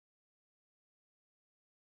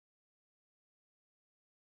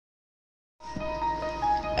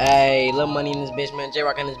Hey, Lil Money in this bitch, man.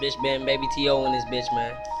 J-Rock in this bitch, man. Baby T.O. in this bitch,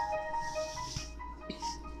 man.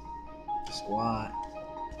 Squad.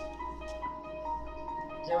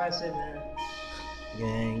 J-Rock shit, man.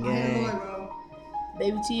 Gang, gang. Bro.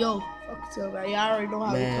 Baby T.O. Fuck you, man. Y'all already know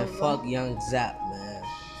how man, we come, fuck bro. Young Zap, man.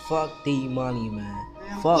 Fuck D-Money, man.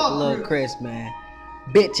 Man, fuck Lil Chris, man.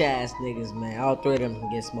 Bitch ass niggas, man. All three of them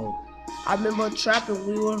can get smoked. I remember trapping,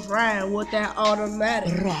 we was riding with that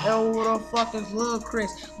automatic. And who the fuck is Lil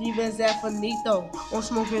Chris? Leaving Zap Finito. I'm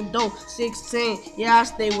smoking dope, 16. Yeah, I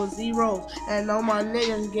stay with zeros. And all my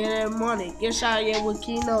niggas getting money. Get shot yet with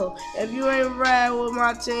Kino. If you ain't ride with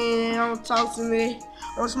my team, don't talk to me.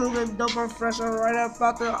 I'm smoking dope, I'm fresh, I'm right up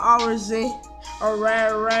out the hours in. I'm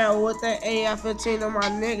riding around with that AR-15 on my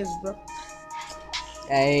niggas, bro.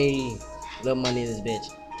 Hey, Lil Money in this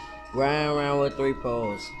bitch. Riding around with 3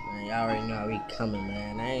 poles. Man, y'all already know how we coming,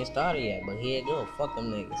 man. I ain't started yet, but here it go. Fuck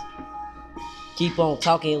them niggas. Keep on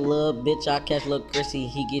talking, little bitch. I catch Lil Chrissy,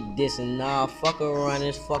 he get dissing. Nah, fuck around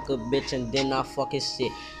this fuck a bitch and then I fuck his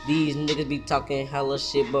shit. These niggas be talking hella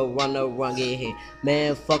shit, but run, get hit.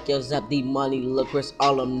 Man, fuck your Zap D-Money, Lil Chris,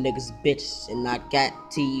 all them niggas bitches. And I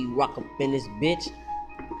got T-Rock up in this bitch.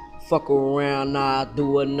 Fuck around, nah, I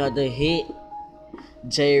do another hit.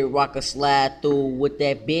 J-Rock slide through with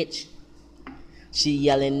that bitch. She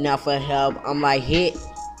yelling out for help, I'm like hit.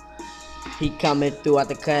 He coming through out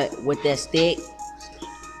the cut with that stick.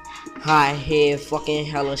 High head fucking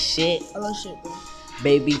hella shit. Hella shit, bro.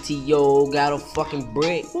 Baby T.O. got a fucking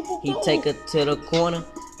brick. He take her to the corner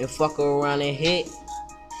and fuck around and hit.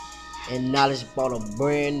 And Knowledge bought a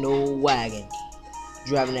brand new wagon.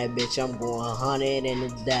 Driving that bitch, I'm going 100 and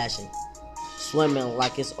it's dashing. Swimming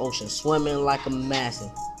like it's ocean, swimming like a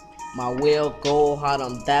massin'. My wheel go hard,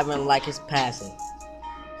 I'm diving like it's passing.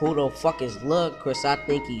 Who the fuck is Lil Chris? I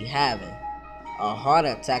think he having a heart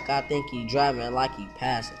attack. I think he driving like he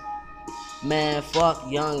passing. Man, fuck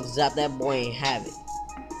Young Zap, that boy ain't have it.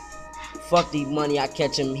 Fuck D-Money, I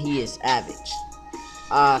catch him, he is average.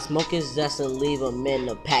 Smoke his zest and leave him in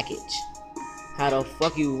the package. How the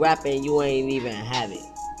fuck you rapping, you ain't even have it.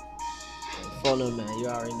 Phone him, man, you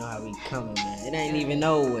already know how we coming, man. It ain't even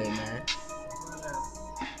nowhere, man.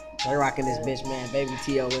 They rocking this bitch, man. Baby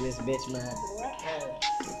T.O. in this bitch, man.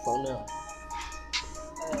 Phone him.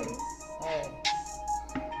 Hey.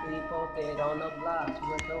 We posted on the blocks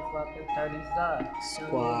with the fucking 30 stars.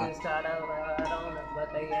 Squad. Niggas try to ride on us,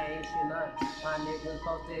 but they ain't shit nothing. My niggas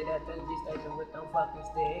posted at the G station with them fucking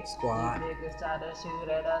sticks. Squad. These niggas try to shoot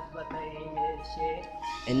at us, but they ain't hit shit.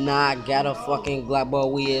 And now I got a fucking Glock, boy,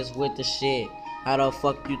 we is with the shit. How the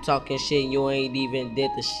fuck you talking shit, you ain't even did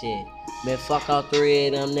the shit. Man, fuck all 3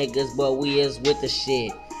 of them niggas, but we is with the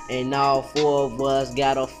shit. And all 4 of us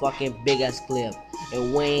got a fucking big ass clip.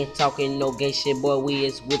 And we ain't talking no gay shit, boy, we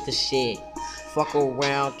is with the shit. Fuck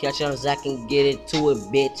around, catch Young Zach and get it to it,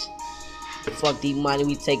 bitch. Fuck D-Money,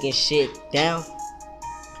 we taking shit down.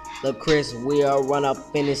 Lil Chris, we'll run up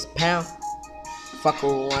in this pound. Fuck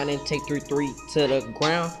around and take 3-3 to the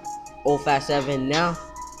ground. 057 now,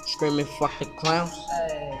 screaming fuck the clowns.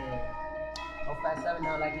 Hey. 057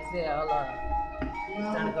 now, like you said, hold on. It's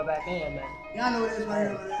time to go back in, man. Y'all know what it is right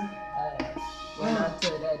here, man. Hey. Went up to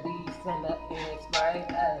that D, send up in spray.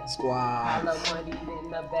 Hey. Squad. Hollow money in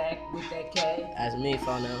the back with that K. That's me,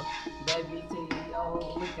 phone now. Baby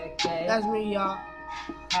T.O. with that K. That's me, y'all.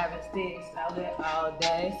 Having sticks out there all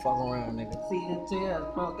day. Fuck around, nigga. See the tails,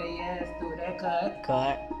 poke their ass through that cut.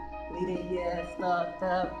 Cut. Leave their ass stuffed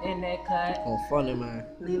up in that cut. On funny, man.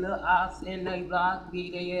 Leave little ops in their block,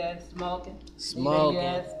 leave their ass smoking. Smoking. Leave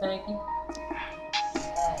their ass stinking.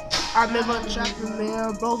 I remember trapping,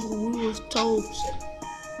 man, bro, we was told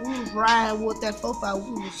we was riding with that 4-5,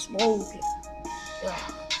 we was smoking. Yeah.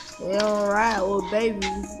 We don't ride with baby.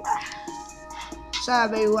 Shout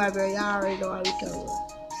out baby white, man. Y'all already know how we coming.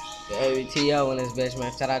 Baby T.O. in this bitch,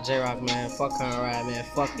 man. Shout out J-Rock, man. Fuck Conrad, man.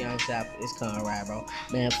 Fuck Young Zap. It's Conrad, bro.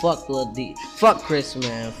 Man, fuck Lil D. Fuck Chris,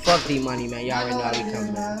 man. Fuck D-Money, man. Y'all already know how we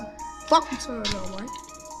coming, man. Fuck you, turn on, man.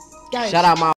 Shout out my